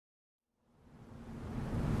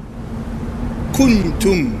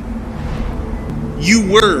kuntum. You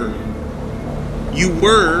were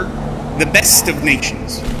the best of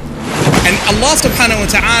nations. And Allah subhanahu wa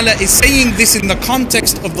ta'ala is saying this in the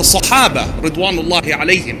context of the Sahaba, Ridwanullahi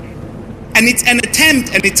alayhim. And it's an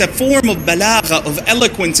attempt, and it's a form of balagha, of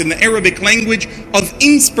eloquence in the Arabic language, of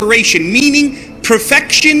inspiration, meaning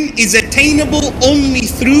perfection is attainable only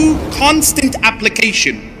through constant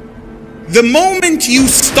application. The moment you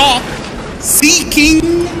stop seeking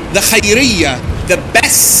the khayriyah, the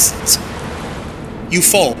best, you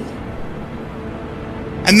fall.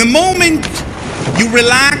 And the moment you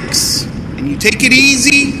relax and you take it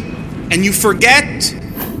easy and you forget,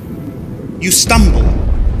 you stumble.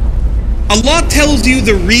 Allah tells you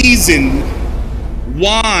the reason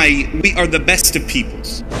why we are the best of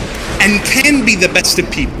peoples and can be the best of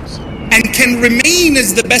peoples and can remain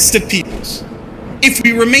as the best of peoples if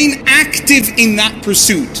we remain active in that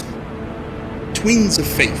pursuit. Twins of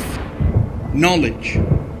faith, knowledge,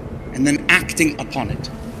 and then acting upon it.